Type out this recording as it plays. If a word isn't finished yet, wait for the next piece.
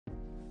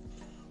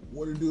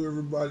What to do,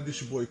 everybody?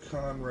 This your boy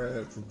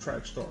Conrad from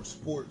Trackstar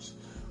Sports.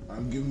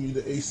 I'm giving you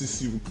the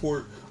ACC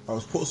report. I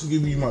was supposed to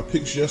give you my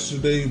picks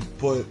yesterday,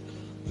 but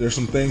there's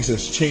some things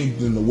that's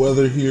changed in the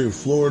weather here in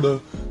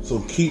Florida. So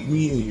keep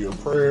me in your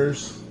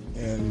prayers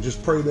and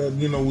just pray that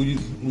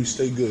we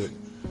stay good.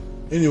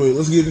 Anyway,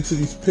 let's get into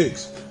these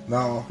picks.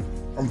 Now,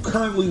 I'm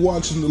currently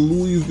watching the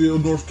Louisville,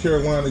 North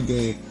Carolina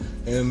game,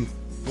 and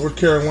North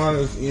Carolina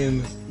is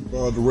in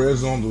the red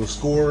zone to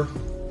score.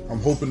 I'm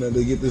hoping that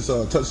they get this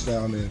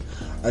touchdown in.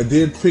 I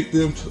did pick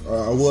them.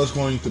 I was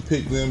going to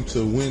pick them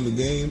to win the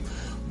game,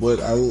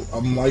 but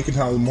I'm liking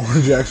how Lamar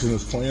Jackson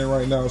is playing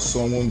right now,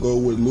 so I'm going to go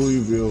with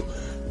Louisville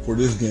for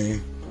this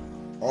game.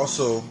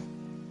 Also,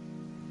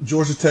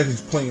 Georgia Tech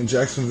is playing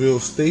Jacksonville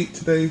State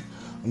today.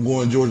 I'm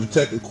going Georgia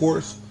Tech, of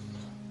course.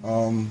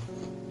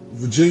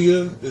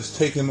 Virginia is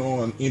taking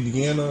on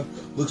Indiana.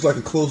 Looks like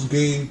a close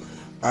game.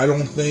 I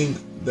don't think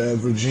that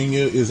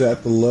Virginia is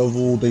at the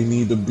level they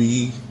need to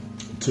be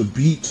to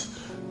beat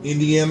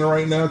Indiana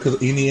right now,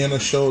 because Indiana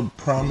showed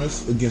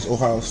promise against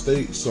Ohio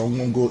State, so I'm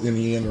going to go with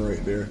Indiana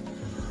right there.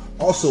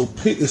 Also,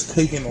 Pitt is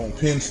taking on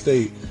Penn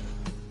State.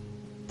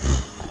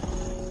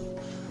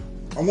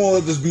 I'm going to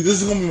let this be.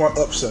 This is going to be my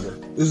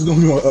upsetter. This is going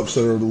to be my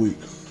upsetter of the week.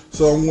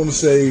 So I'm going to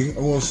say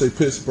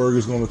Pittsburgh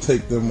is going to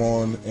take them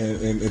on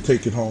and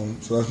take it home.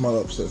 So that's my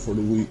upset for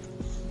the week.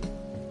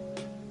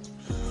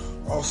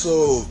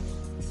 Also,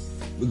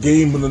 the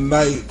game of the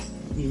night,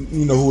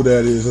 you know who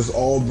that is. It's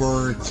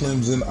Auburn,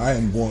 Clemson. I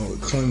am going with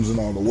Clemson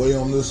all the way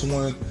on this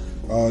one.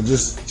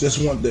 Just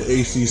want the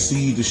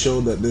ACC to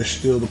show that they're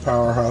still the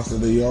powerhouse that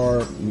they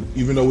are.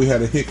 Even though we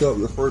had a hiccup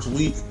the first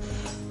week,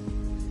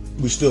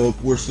 we're still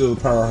the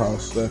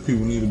powerhouse that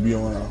people need to be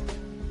around.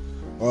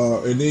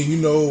 And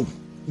then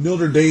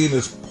Notre Dame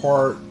is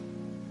part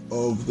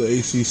of the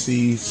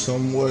ACC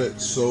somewhat,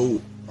 so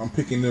I'm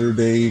picking Notre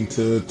Dame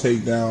to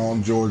take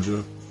down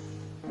Georgia.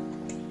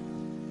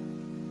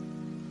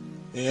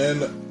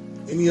 And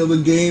any other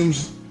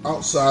games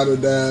outside of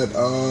that?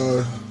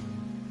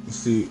 Let's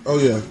see. Oh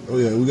yeah.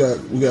 We got.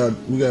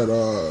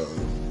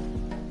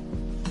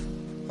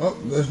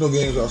 There's no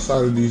games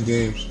outside of these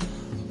games.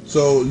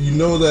 So you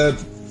know that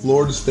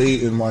Florida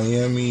State and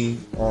Miami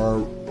are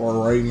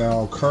right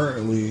now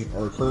currently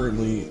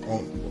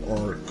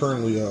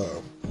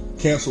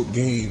canceled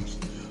games.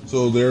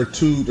 So their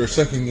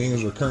second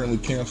games are currently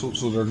canceled,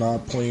 so they're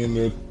not playing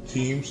their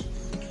teams.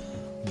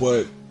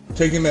 But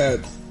taking that,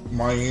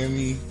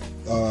 Miami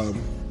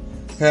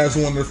has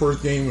won their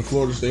first game and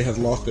Florida State has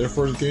lost their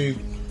first game.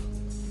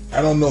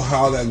 I don't know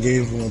how that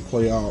game's going to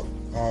play out.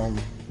 I'm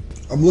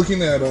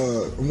looking at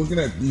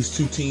these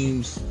two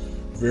teams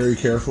very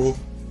carefully.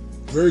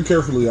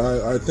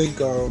 I think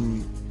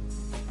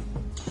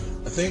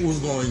what's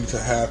going to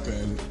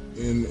happen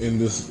in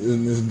this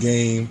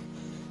game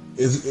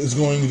is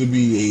going to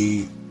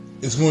be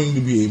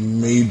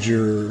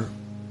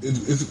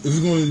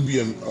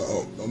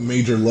a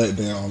major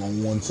letdown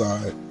on one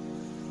side.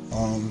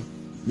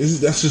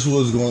 That's just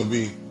what it's going to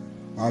be.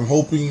 I'm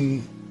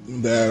hoping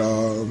that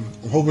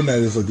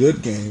it's a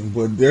good game,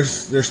 but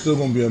there's still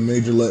going to be a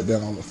major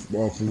letdown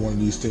from one of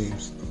these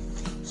teams.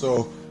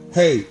 So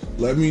hey,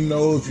 let me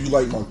know if you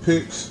like my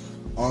picks.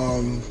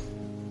 Let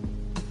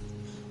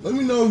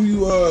me know if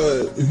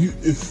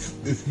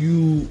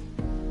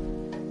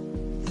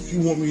you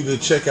want me to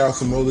check out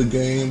some other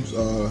games.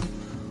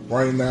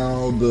 Right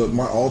now,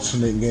 my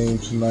alternate game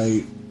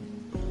tonight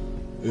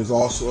is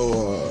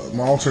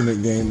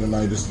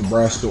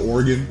Nebraska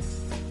Oregon.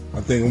 I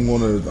think I'm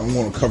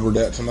gonna cover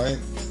that tonight.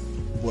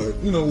 But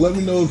let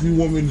me know if you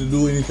want me to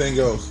do anything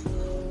else.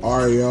 All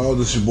right, y'all.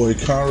 This is your boy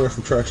Conrad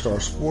from Trackstar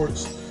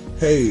Sports.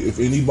 Hey, if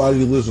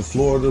anybody lives in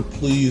Florida,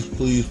 please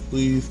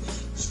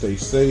stay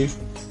safe,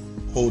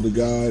 hold to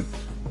God,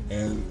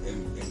 and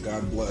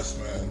God bless,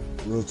 man.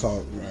 Real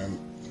talk, man.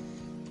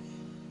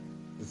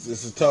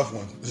 It's a tough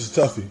one. It's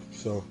a toughie.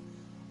 So,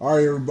 all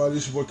right, everybody.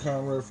 This is your boy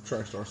Conrad from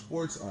Trackstar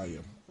Sports. I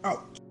am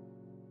out.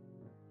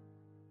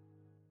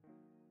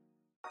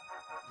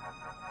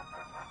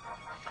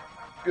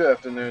 Good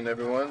afternoon,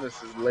 everyone.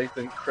 This is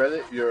Lathan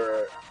Credit,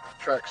 your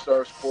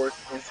Trackstar Sports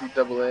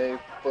NCAA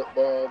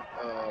football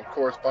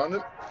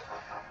correspondent.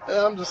 And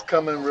I'm just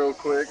coming real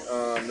quick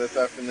this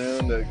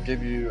afternoon to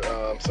give you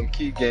some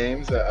key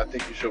games that I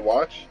think you should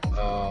watch.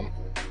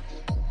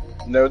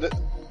 Note that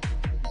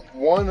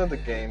one of the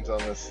games on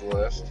this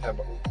list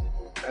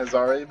has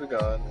already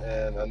begun,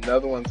 and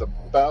another one's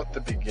about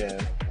to begin.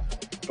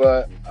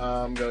 But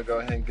I'm going to go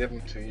ahead and give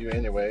them to you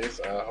anyways.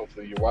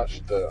 Hopefully you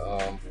watched the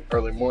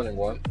early morning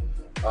one.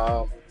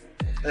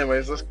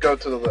 Anyways, let's go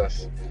to the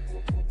list.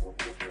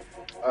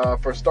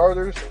 For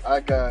starters, I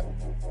got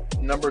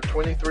number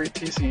 23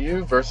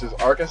 TCU versus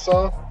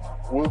Arkansas.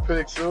 Woo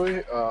Pig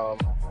Suey.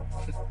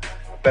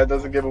 That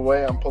doesn't give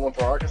away I'm pulling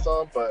for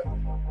Arkansas, but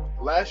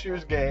last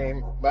year's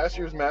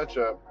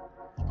matchup,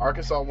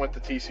 Arkansas went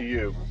to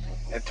TCU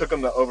and took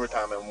them to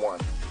overtime and won.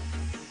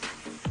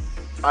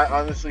 I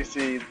honestly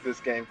see this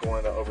game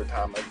going to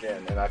overtime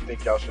again, and I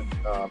think y'all should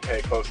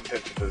pay close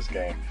attention to this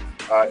game.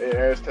 It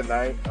airs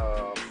tonight.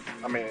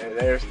 I mean,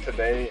 it airs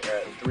today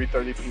at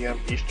 3:30 p.m.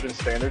 Eastern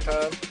Standard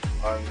Time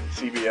on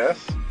CBS,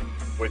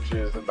 which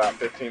is about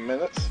 15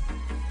 minutes.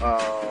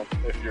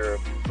 If you're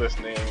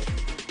listening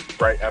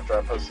right after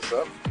I post this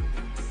up.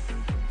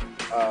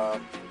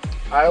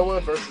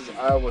 Iowa versus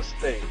Iowa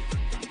State.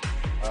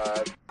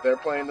 They're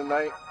playing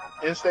tonight.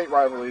 In-state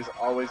rivalries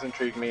always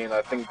intrigue me, and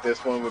I think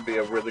this one would be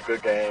a really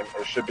good game.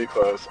 It should be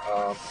close.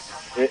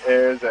 It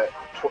airs at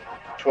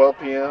 12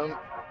 p.m.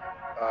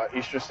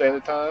 Eastern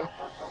Standard Time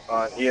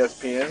on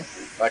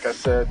ESPN. Like I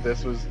said,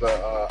 this was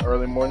the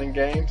early morning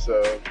game,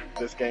 so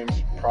this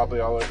game's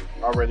probably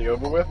already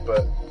over with.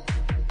 But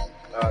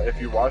if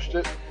you watched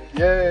it,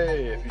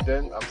 yay! If you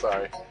didn't, I'm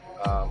sorry.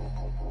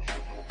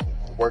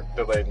 Work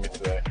delayed me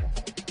today.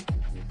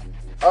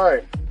 All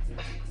right.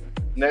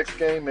 Next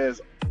game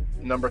is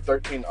number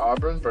 13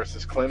 Auburn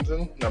versus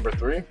Clemson, number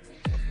 3.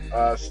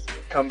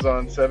 Comes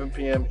on 7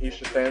 p.m.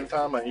 Eastern Standard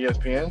Time on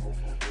ESPN.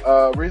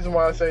 Reason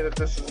why I say that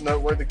this is a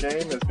noteworthy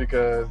game is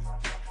because,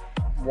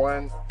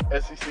 one,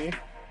 SEC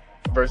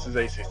versus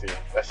ACC.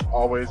 That's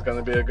always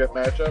going to be a good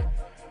matchup.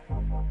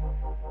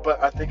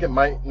 But I think it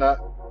might not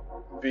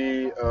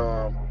be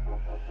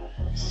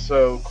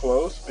so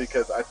close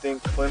because I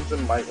think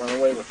Clemson might run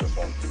away with this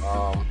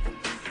one.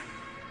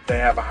 They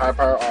have a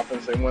high-power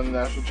offense. They won the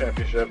national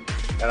championship,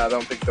 and I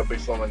don't think they'll be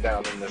slowing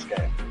down in this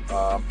game.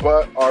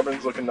 But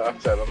Auburn's looking to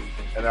upset them,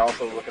 and they're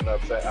also looking to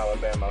upset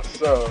Alabama.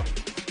 So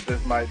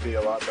this might be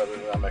a lot better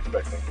than I'm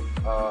expecting.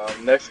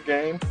 Next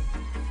game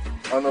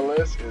on the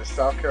list is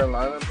South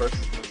Carolina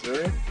versus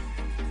Missouri.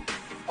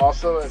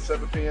 Also at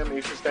 7 p.m.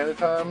 Eastern Standard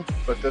Time,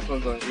 but this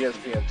one's on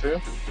ESPN too.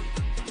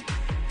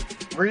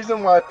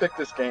 Reason why I picked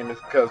this game is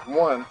because,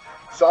 one,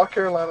 South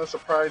Carolina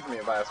surprised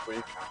me last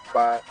week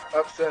by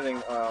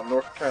upsetting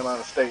North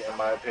Carolina State, in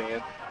my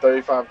opinion,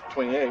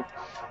 35-28.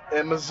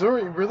 And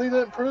Missouri really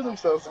didn't prove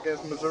themselves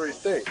against Missouri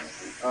State.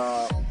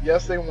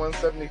 Yes, they won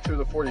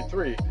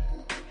 72-43,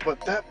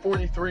 but that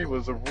 43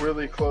 was a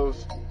really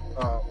close.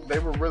 They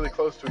were really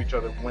close to each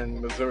other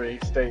when Missouri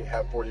State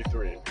had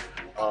 43.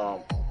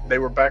 They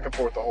were back and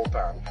forth the whole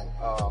time.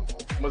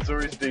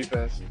 Missouri's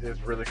defense is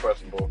really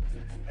questionable,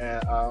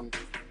 and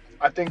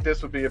I think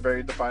this would be a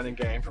very defining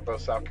game for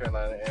both South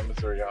Carolina and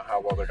Missouri on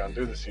how well they're going to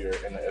do this year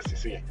in the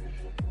SEC.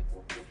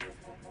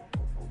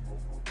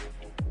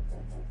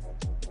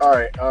 All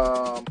right,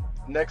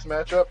 next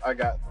matchup, I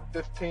got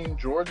 15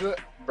 Georgia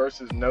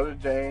versus Notre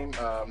Dame,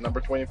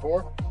 number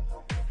 24,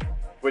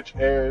 which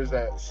airs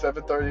at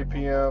 7:30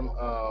 p.m.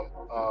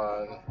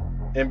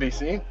 On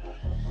NBC.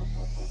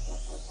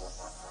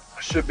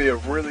 Should be a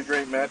really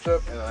great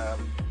matchup,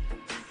 and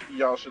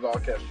y'all should all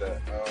catch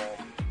that.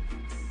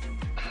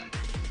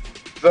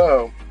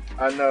 Though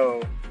I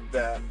know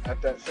that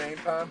at that same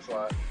time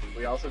slot,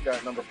 we also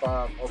got number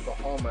 5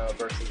 Oklahoma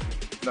versus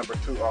number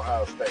 2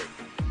 Ohio State.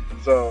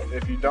 So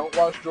if you don't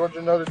watch Georgia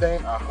Notre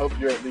Dame, I hope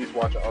you're at least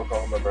watching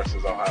Oklahoma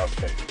versus Ohio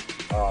State.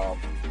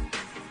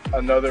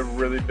 Another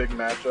really big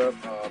matchup.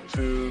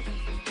 Two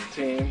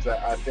teams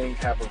that I think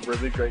have a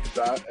really great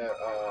shot at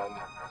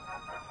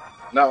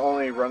not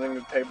only running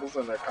the tables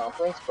in their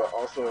conference, but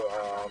also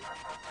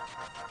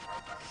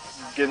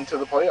getting to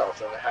the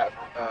playoffs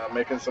and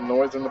making some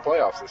noise in the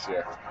playoffs this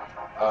year.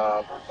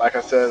 Like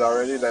I said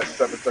already, that's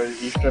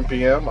 7:30 Eastern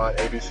p.m. on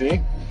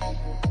ABC.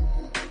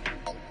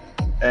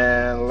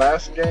 And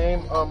last game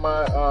on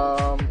my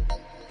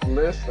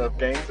list of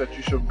games that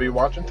you should be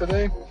watching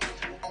today,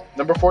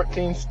 number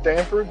 14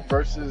 Stanford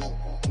versus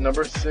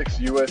number 6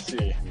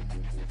 USC.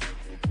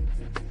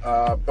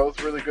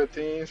 Both really good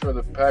teams for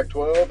the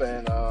Pac-12,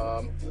 and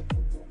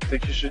I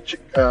think you should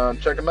check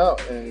them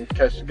out and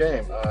catch the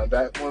game.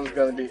 That one's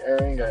going to be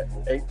airing at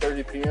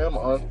 8:30 p.m.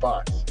 on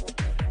Fox.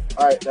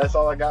 All right, that's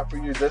all I got for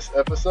you this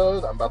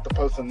episode. I'm about to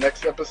post the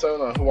next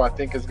episode on who I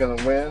think is going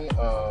to win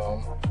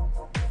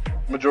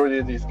majority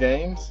of these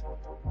games,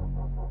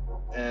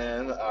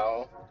 and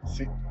I'll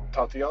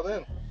talk to y'all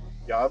then.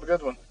 Y'all have a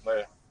good one.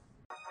 Later.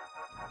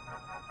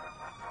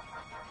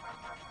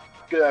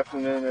 Good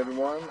afternoon,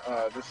 everyone.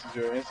 This is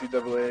your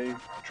NCAA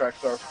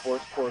Trackstar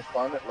Sports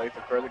correspondent,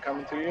 Lathan Credit,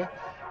 coming to you.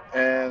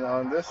 And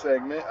on this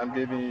segment, I'm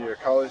giving you your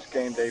college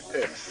game day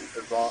picks,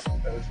 as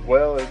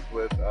well as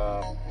with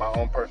my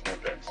own personal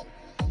picks.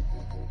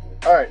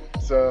 All right,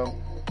 so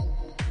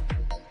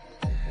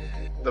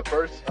the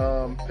first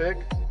pick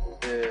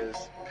is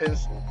Penn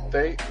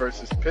State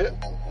versus Pitt.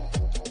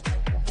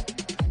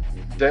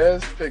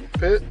 Dez picked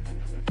Pitt.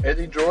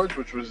 Eddie George,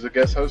 which was the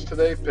guest host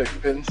today,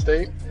 picked Penn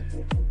State.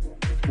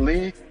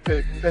 Lee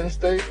picked Penn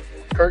State.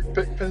 Kirk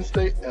picked Penn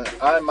State, and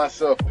I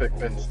myself picked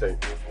Penn State.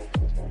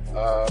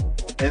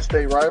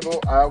 In-state rival,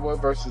 Iowa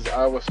versus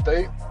Iowa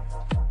State.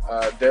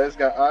 Dez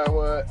got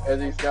Iowa,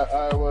 Eddie's got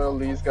Iowa,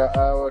 Lee's got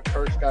Iowa,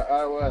 Kirk's got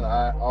Iowa, and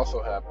I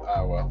also have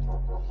Iowa.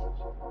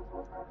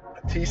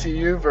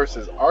 TCU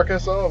versus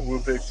Arkansas, Woo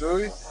Pig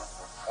Sooie.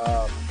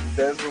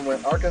 Desmond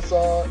went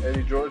Arkansas,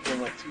 Eddie George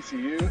went with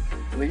TCU,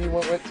 Lee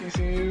went with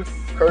TCU,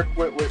 Kirk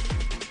went with,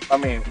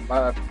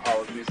 my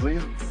apologies,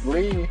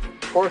 Lee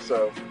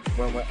Corso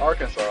went with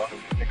Arkansas,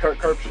 and Kirk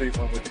Herbstreit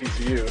went with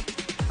TCU.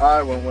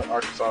 I went with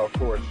Arkansas, of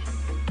course.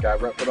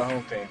 Got rep for the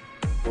home team.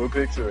 Woo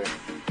Pig Sooie.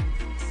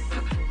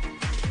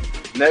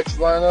 Next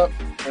lineup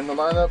in the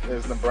lineup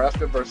is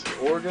Nebraska versus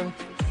Oregon.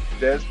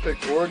 Dez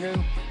picked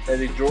Oregon.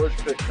 Eddie George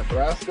picked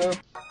Nebraska.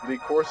 Lee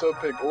Corso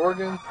picked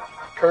Oregon.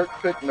 Kirk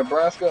picked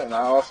Nebraska, and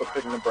I also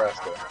picked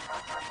Nebraska.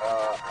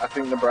 I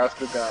think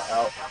Nebraska's going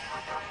to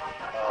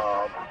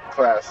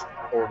outclass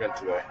Oregon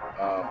today.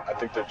 I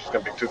think they're just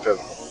going to be too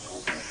physical.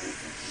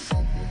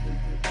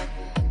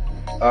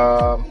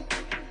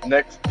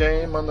 Next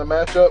game on the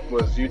matchup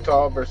was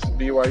Utah versus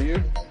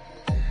BYU.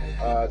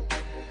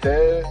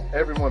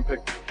 Everyone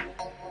picked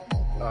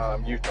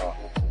Utah.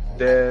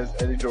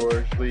 Dez, Eddie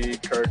George, Lee,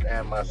 Kirk,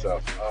 and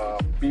myself.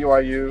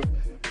 BYU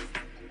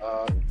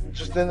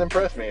just didn't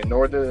impress me,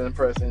 nor did it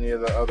impress any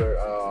of the other,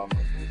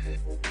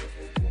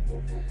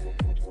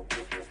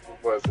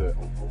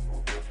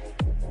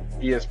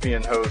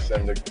 ESPN hosts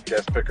and the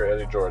guest picker,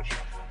 Eddie George.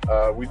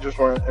 We just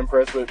weren't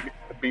impressed with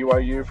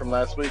BYU from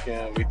last week,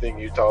 and we think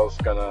Utah's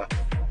going to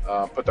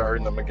put the hurt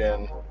in them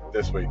again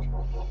this week.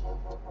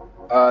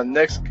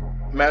 Next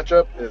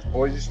matchup is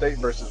Boise State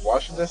versus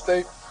Washington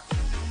State.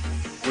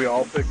 We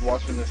all picked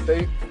Washington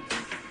State.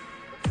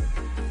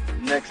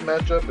 Next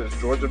matchup is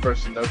Georgia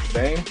versus Notre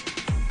Dame.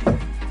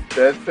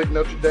 Dez picked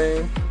Notre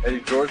Dame.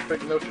 Eddie George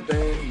picked Notre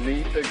Dame.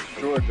 Lee picked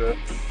Georgia.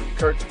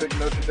 Kirk picked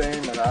Notre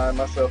Dame, and I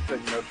myself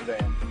picked Notre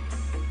Dame.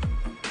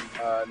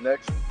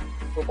 Next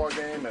football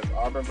game is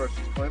Auburn versus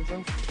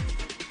Clemson.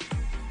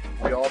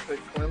 We all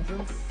picked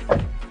Clemson.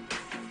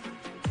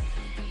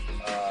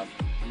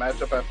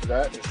 Matchup after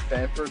that is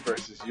Stanford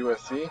versus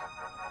USC.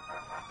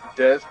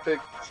 Dez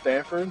picked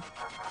Stanford.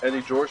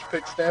 Eddie George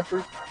picked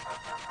Stanford.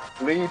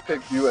 Lee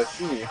picked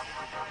USC.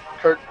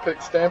 Kirk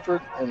picked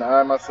Stanford, and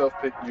I myself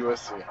picked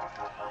USC.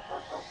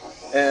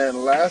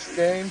 And last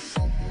game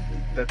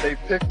that they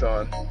picked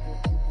on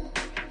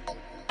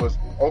was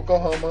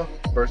Oklahoma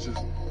versus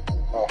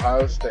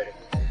Ohio State,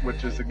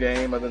 which is the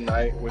game of the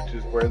night, which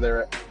is where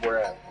we're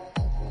at.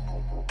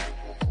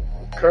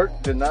 Kirk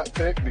did not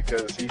pick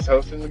because he's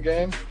hosting the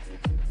game,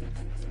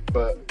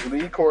 but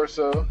Lee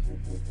Corso,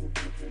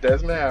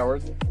 Desmond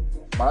Howard,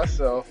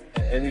 myself,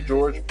 and Eddie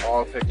George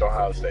all picked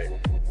Ohio State.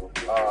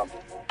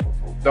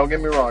 Don't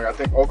get me wrong, I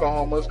think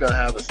Oklahoma's going to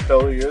have a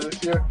stellar year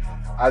this year.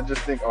 I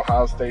just think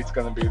Ohio State's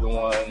going to be the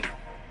one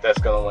that's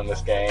going to win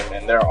this game,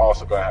 and they're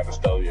also going to have a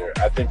stellar year.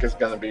 I think it's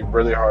going to be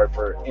really hard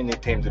for any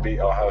team to beat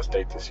Ohio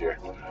State this year.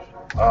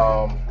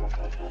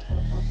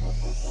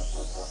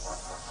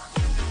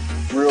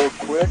 Real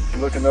quick,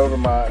 looking over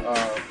my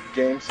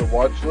games to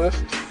watch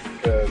list,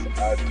 because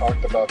I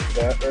talked about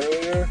that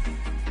earlier.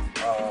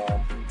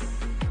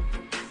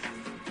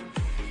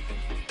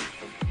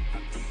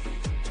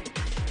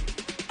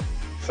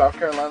 South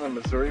Carolina,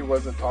 Missouri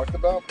wasn't talked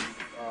about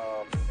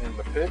in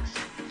the picks,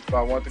 so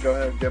I want to go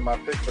ahead and get my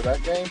pick for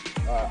that game.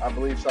 I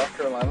believe South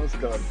Carolina is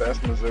going to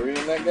best Missouri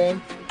in that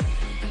game.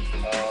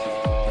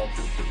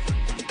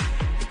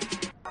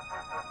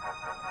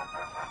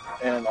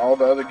 And all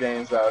the other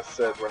games that I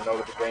said were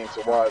notable games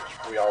to watch,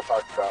 we all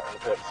talked about in the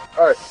picks.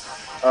 All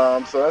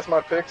right, so that's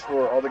my picks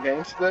for all the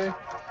games today,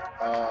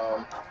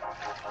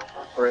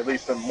 or at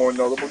least the more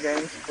notable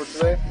games for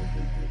today.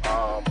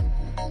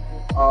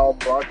 I'll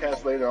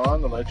broadcast later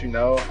on to let you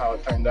know how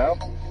it turned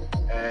out,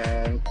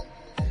 and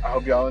I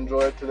hope y'all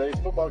enjoyed today's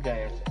football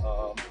games.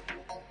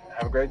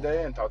 Have a great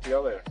day, and talk to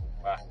y'all later.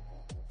 Bye.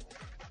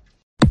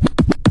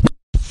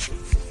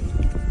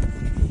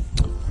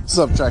 What's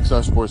up,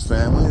 Trackstar Sports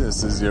family?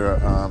 This is your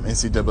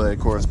NCAA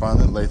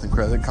correspondent, Lathan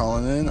Credit,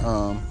 calling in.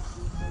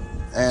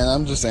 And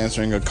I'm just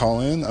answering a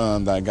call-in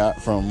that I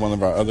got from one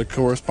of our other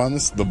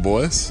correspondents, The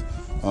Voice.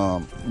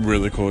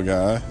 Really cool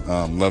guy.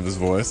 Love his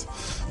voice.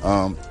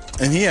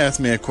 And he asked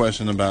me a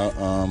question about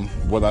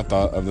what I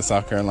thought of the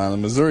South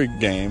Carolina-Missouri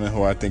game and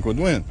who I think would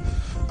win.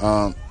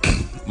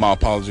 My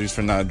apologies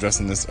for not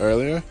addressing this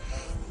earlier,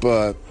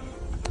 but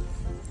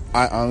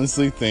I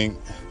honestly think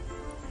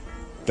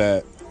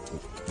that,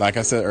 like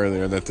I said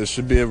earlier, that this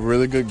should be a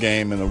really good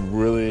game and a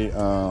really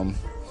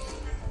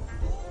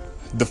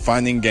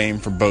defining game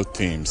for both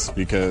teams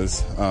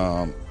because,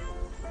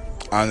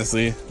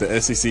 honestly, the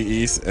SEC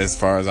East, as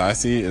far as I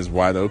see, is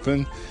wide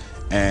open,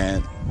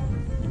 and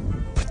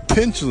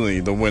potentially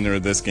the winner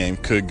of this game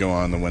could go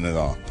on to win it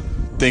all.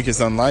 Think it's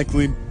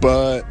unlikely,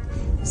 but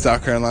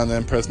South Carolina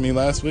impressed me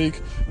last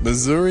week.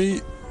 Missouri,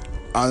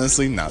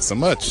 honestly, not so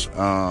much.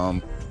 I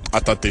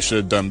thought they should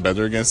have done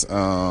better against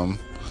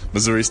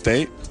Missouri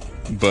State,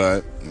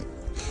 but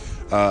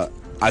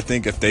I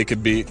think if they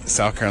could beat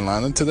South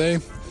Carolina today,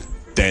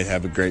 they'd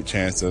have a great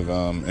chance of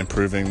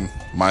improving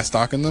my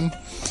stock in them.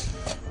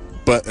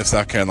 But if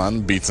South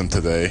Carolina beats them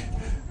today,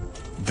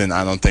 then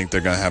I don't think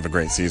they're going to have a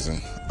great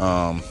season.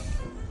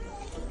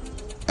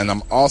 And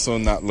I'm also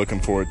not looking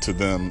forward to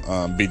them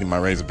beating my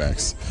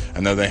Razorbacks. I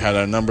know they had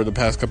our number the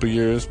past couple of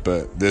years,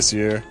 but this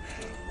year,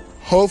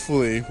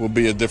 hopefully, will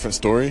be a different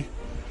story.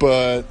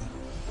 But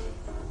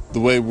the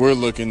way we're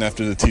looking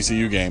after the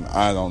TCU game,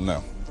 I don't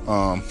know.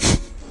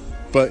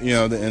 But, you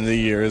know, the end of the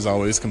year is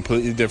always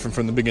completely different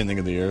from the beginning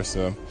of the year,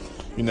 so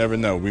you never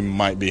know. We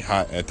might be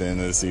hot at the end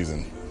of the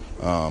season.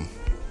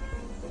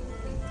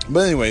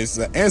 But anyways,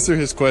 to answer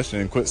his question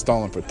and quit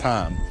stalling for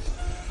time,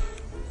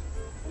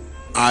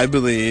 I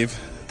believe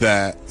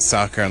that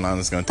South Carolina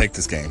is going to take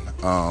this game.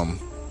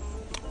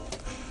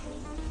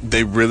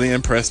 They really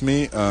impressed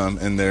me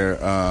in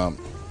their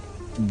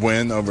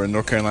win over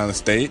North Carolina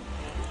State.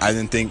 I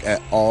didn't think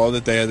at all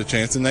that they had a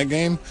chance in that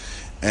game,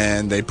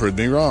 and they proved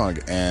me wrong.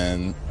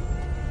 And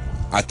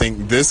I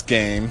think this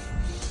game,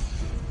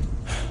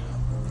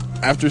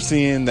 after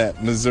seeing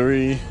that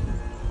Missouri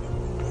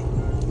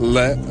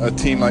let a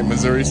team like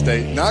Missouri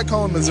State, not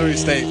calling Missouri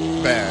State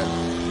bad,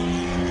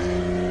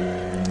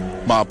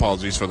 my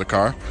apologies for the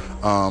car,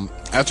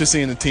 after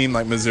seeing a team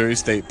like Missouri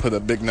State put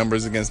up big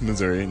numbers against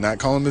Missouri, not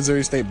calling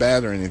Missouri State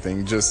bad or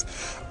anything, just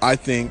I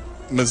think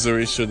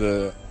Missouri should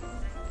have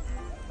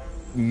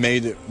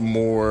made it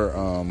more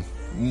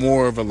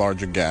of a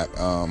larger gap,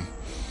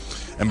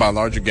 and by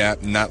larger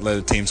gap, not let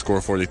a team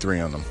score 43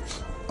 on them.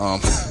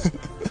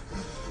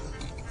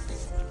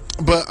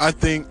 But I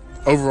think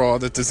overall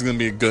that this is going to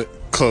be a good,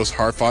 close,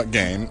 hard-fought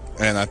game,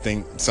 and I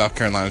think South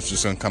Carolina is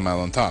just going to come out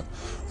on top.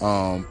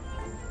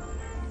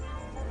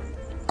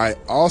 I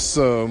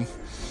also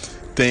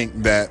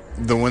think that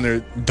the winner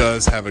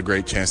does have a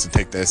great chance to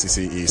take the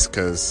SEC East,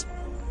 because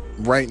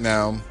right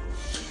now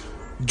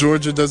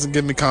Georgia doesn't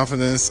give me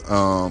confidence.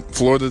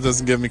 Florida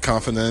doesn't give me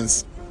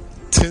confidence.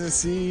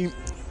 Tennessee,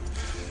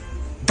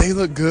 they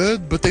look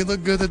good, but they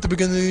looked good at the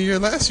beginning of the year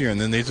last year, and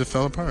then they just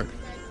fell apart.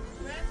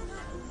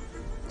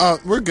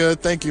 We're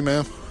good. Thank you,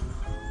 ma'am.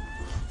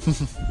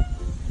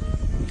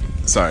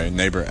 Sorry,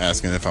 neighbor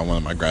asking if I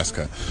wanted my grass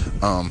cut.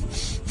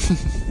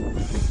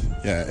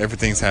 Yeah,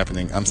 everything's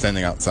happening. I'm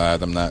standing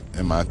outside. I'm not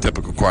in my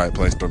typical quiet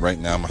place, but right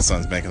now my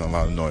son's making a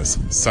lot of noise.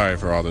 Sorry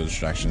for all the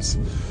distractions.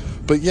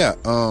 But yeah,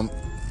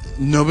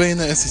 nobody in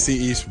the SEC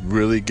East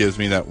really gives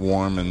me that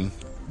warm and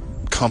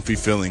comfy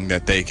feeling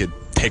that they could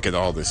take it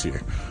all this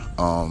year.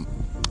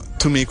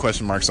 Too many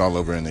question marks all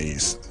over in the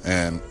East,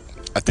 and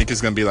I think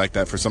it's going to be like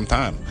that for some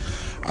time.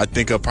 I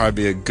think it'll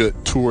probably be a good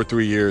 2 or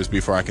 3 years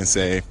before I can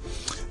say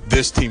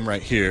this team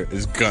right here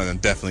is going to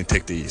definitely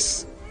take the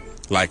East,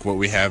 like what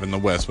we have in the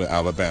West with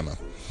Alabama.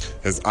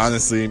 Because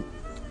honestly,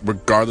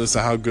 regardless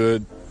of how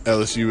good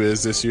LSU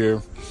is this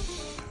year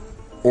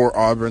or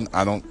Auburn,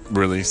 I don't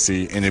really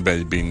see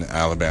anybody beating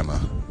Alabama.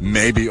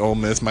 Maybe Ole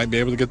Miss might be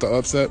able to get the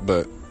upset,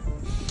 but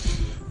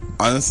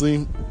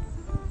honestly,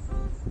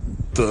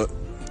 the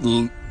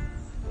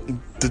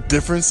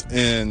difference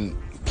in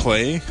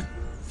play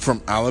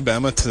from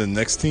Alabama to the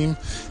next team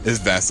is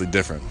vastly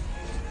different.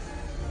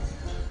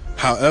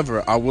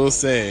 However, I will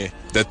say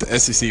that the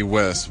SEC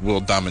West will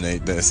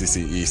dominate the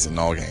SEC East in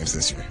all games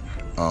this year.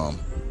 I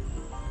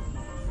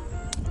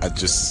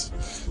just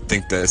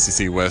think the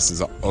SEC West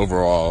is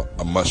overall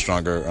a much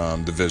stronger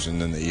division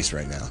than the East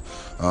right now.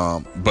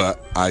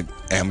 But I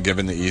am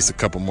giving the East a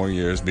couple more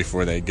years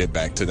before they get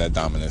back to that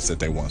dominance that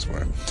they once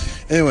were.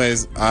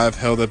 Anyways, I've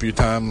held up your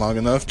time long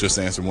enough just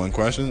to answer one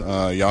question.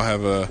 Y'all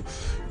have a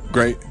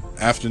great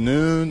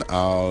afternoon.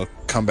 I'll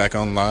come back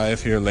on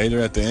live here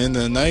later at the end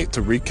of the night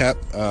to recap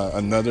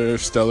another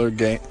stellar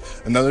game,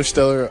 another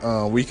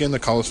stellar weekend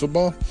of college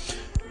football.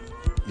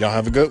 Y'all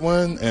have a good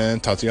one,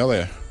 and talk to y'all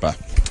later. Bye.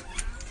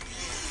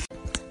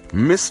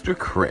 Mr.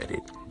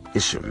 Credit,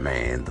 it's your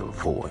man, The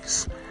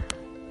Voice.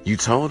 You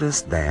told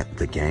us that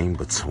the game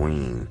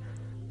between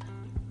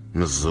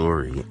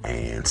Missouri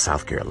and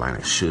South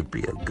Carolina should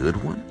be a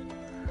good one,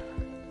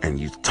 and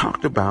you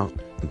talked about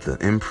the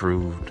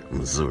improved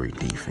Missouri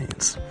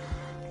defense,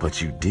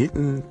 but you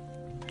didn't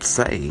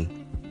say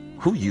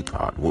who you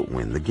thought would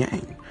win the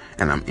game.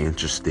 And I'm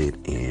interested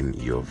in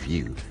your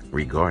view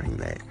regarding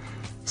that,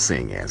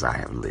 seeing as I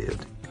have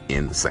lived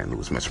in the St.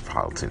 Louis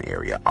metropolitan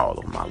area all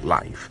of my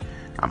life.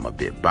 I'm a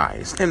bit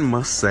biased and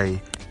must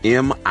say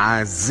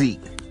Mizzoou.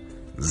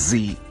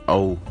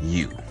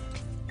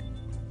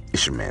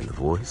 It's your man, The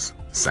Voice,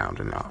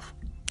 sounding off.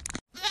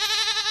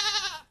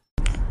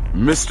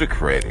 Mr.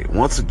 Credit,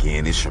 once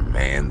again, it's your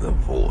man, The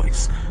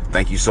Voice.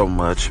 Thank you so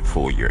much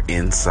for your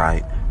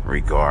insight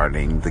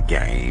regarding the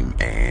game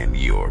and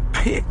your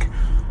pick.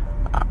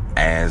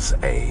 As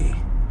a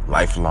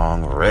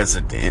lifelong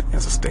resident,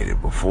 as I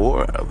stated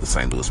before, of the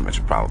St. Louis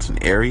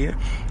metropolitan area,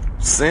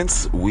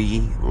 since we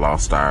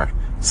lost our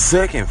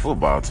second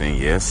football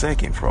team,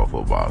 second pro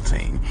football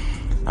team,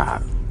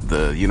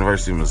 the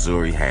University of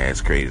Missouri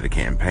has created a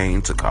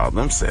campaign to call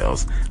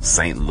themselves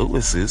St.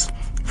 Louis's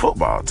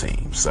football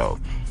team. So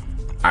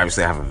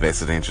obviously I have a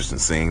vested interest in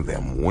seeing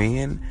them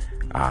win,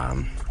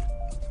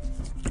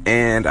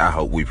 and I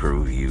hope we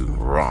prove you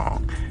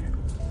wrong.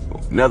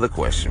 Another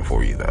question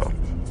for you though.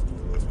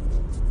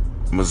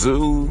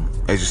 Mizzou,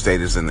 as you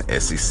stated, is in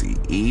the SEC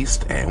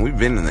East, and we've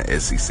been in the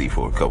SEC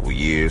for a couple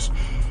years.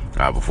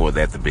 Before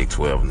that, the Big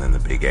 12, and then the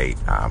Big 8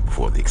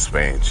 before the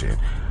expansion.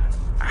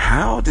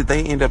 How did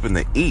they end up in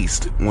the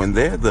East when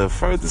they're the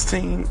furthest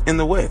team in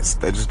the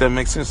West? That just doesn't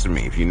make sense to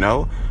me. If you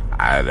know,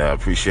 I'd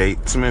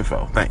appreciate some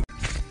info. Thanks.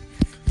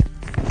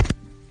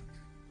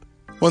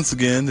 Once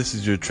again, this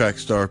is your Track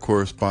Star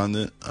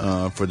correspondent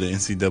for the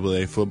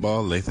NCAA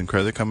football, Lathan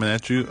Credit, coming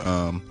at you.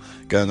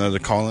 Got another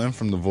call in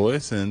from The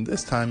Voice, and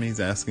this time he's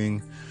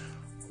asking,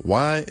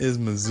 why is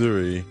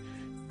Missouri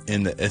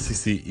in the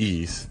SEC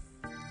East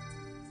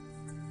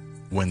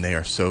when they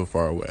are so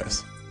far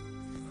west?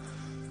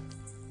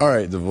 All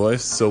right, The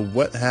Voice. So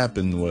what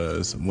happened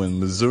was when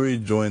Missouri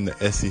joined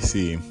the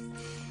SEC,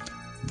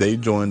 they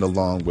joined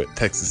along with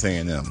Texas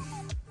A&M.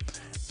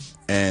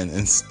 And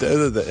instead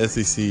of the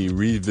SEC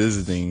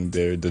revisiting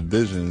their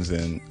divisions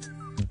and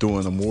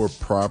doing a more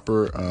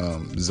proper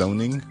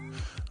zoning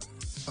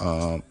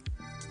to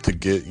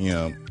get,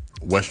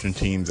 Western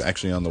teams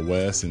actually on the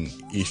west and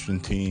Eastern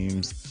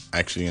teams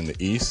actually in the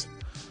east,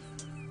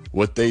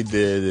 what they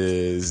did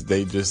is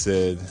they just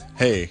said,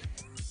 hey,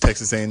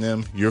 Texas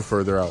A&M, you're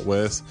further out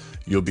west.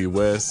 You'll be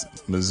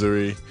west.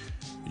 Missouri,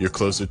 you're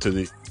closer to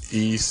the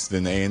east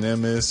than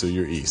A&M is, so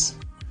you're east.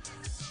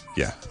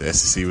 Yeah, the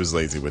SEC was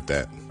lazy with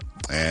that.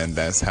 And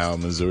that's how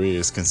Missouri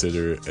is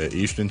considered an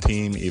Eastern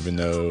team, even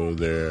though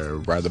they're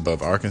right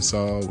above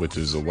Arkansas, which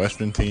is a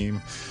Western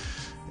team.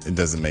 It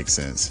doesn't make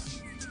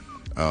sense.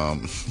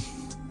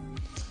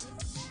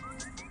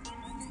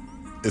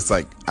 It's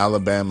like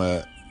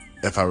Alabama,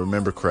 if I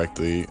remember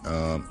correctly,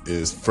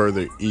 is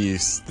further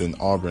east than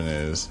Auburn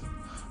is,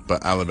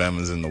 but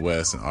Alabama's in the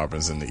west and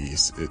Auburn's in the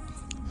east.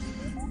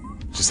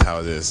 Just how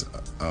it is.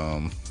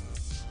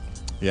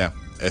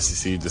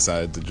 SEC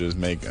decided to just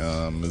make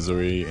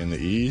Missouri in the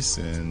east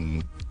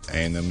and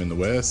A&M in the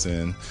west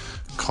and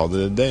called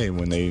it a day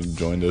when they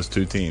joined those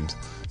two teams.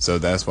 So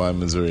that's why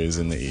Missouri is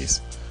in the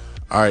east.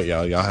 All right,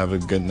 y'all. Y'all have a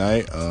good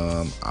night.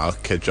 I'll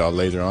catch y'all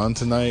later on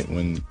tonight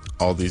when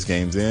all these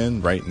games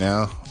end. Right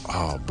now,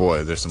 oh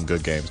boy, there's some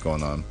good games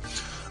going on.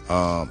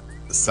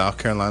 South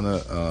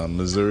Carolina,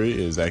 Missouri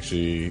is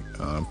actually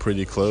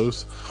pretty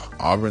close.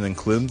 Auburn and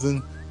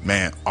Clemson.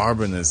 Man,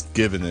 Auburn is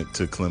giving it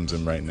to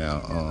Clemson right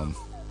now.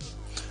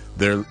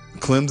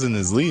 Clemson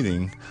is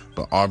leading,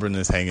 but Auburn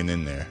is hanging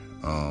in there.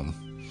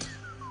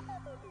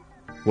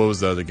 What was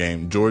the other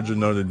game? Georgia,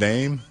 Notre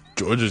Dame.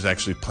 Georgia's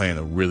actually playing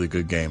a really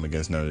good game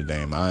against Notre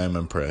Dame. I am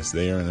impressed.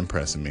 They are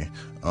impressing me.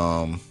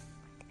 And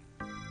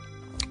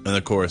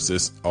of course,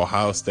 this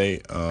Ohio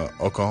State,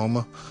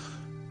 Oklahoma.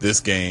 This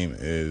game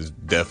is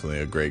definitely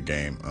a great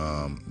game.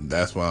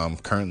 That's what I'm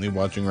currently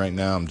watching right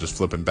now. I'm just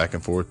flipping back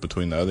and forth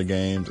between the other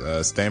games.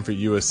 Stanford,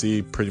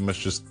 USC pretty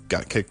much just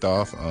got kicked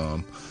off.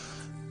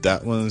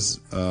 That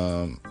one's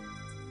I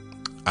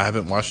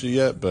haven't watched it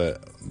yet,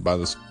 but by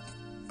the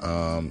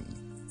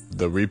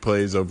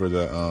replays over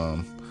the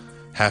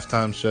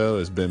halftime show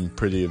has been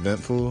pretty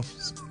eventful.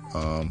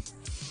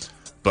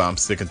 But I'm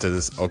sticking to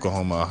this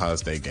Oklahoma Ohio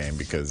State game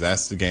because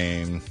that's the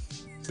game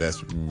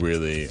that's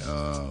really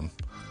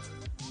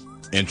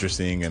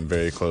interesting and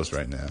very close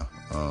right now.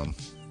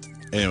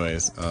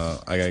 Anyways, I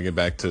gotta get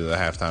back to the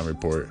halftime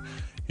report.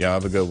 Y'all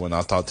have a good one.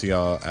 I'll talk to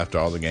y'all after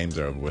all the games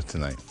are over with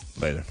tonight.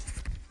 Later.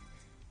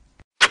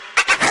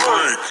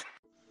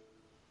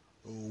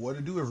 What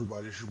to do,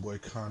 everybody? It's your boy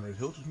Conrad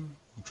Hilton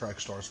from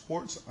Trackstar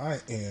Sports. I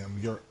am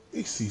your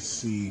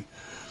ACC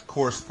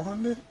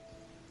correspondent.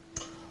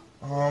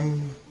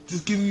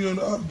 Just giving you an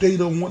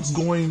update on what's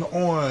going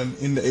on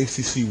in the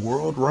ACC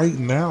world right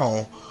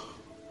now.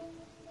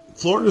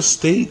 Florida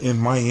State and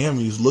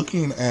Miami is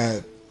looking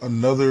at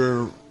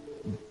another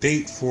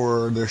date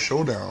for their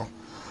showdown.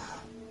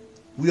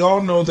 We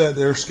all know that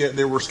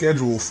they were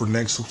scheduled for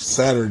next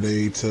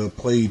Saturday to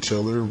play each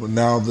other, but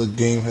now the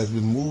game has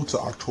been moved to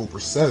October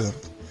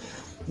 7th,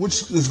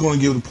 which is going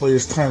to give the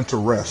players time to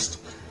rest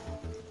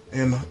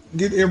and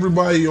get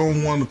everybody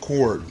on one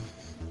accord.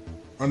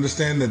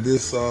 Understand that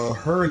this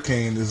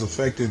hurricane is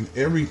affecting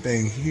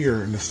everything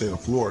here in the state of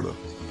Florida.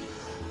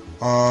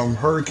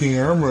 Hurricane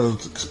Irma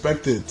is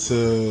expected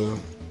to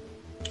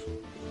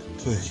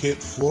hit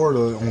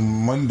Florida on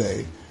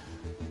Monday.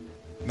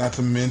 Not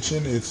to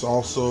mention, it's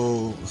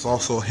also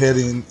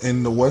heading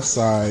in the west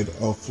side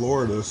of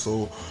Florida.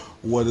 So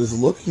what is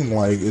looking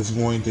like is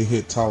going to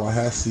hit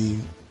Tallahassee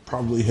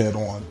probably head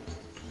on.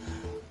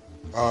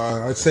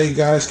 I'd say,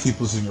 guys,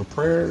 keep us in your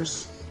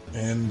prayers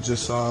and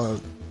just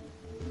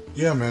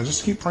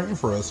just keep praying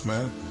for us,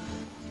 man.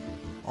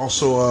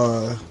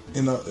 Also,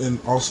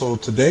 also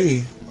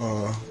today,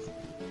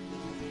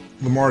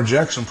 Lamar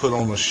Jackson put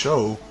on a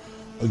show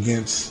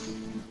against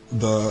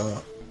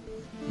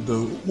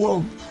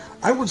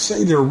I would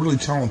say they're really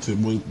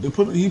talented.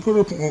 But he put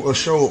up a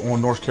show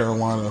on North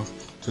Carolina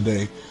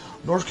today.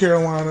 North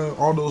Carolina,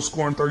 although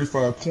scoring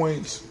 35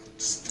 points,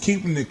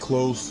 keeping it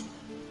close.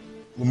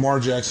 Lamar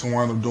Jackson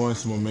wound up doing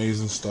some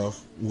amazing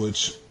stuff,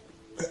 which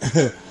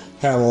had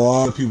a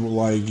lot of people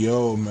like,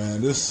 yo,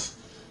 man,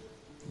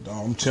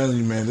 I'm telling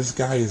you, man, this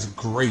guy is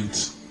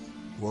great.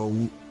 Well,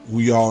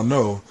 we all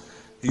know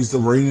he's the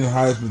reigning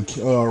Heisman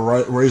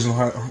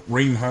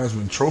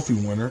Trophy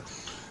winner,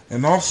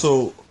 and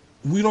also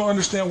we don't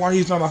understand why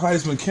he's not a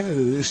Heisman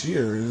candidate this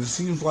year. And it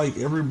seems like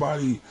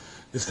everybody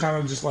is kind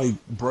of just like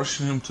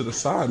brushing him to the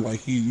side,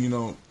 like he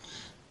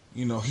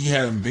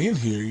hadn't been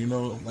here,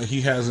 like he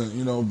hasn't,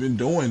 been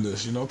doing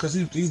this, because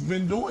he's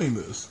been doing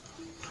this.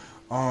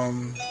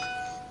 Um,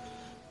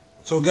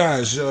 so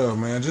guys, yeah,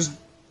 man, just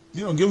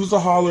give us a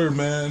holler,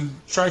 man.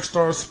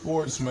 Trackstar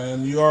Sports,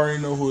 man. You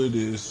already know who it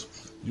is.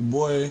 Your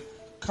boy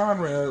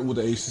Conrad with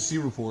the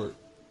ACC report.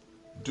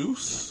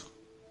 Deuce,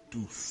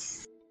 deuce.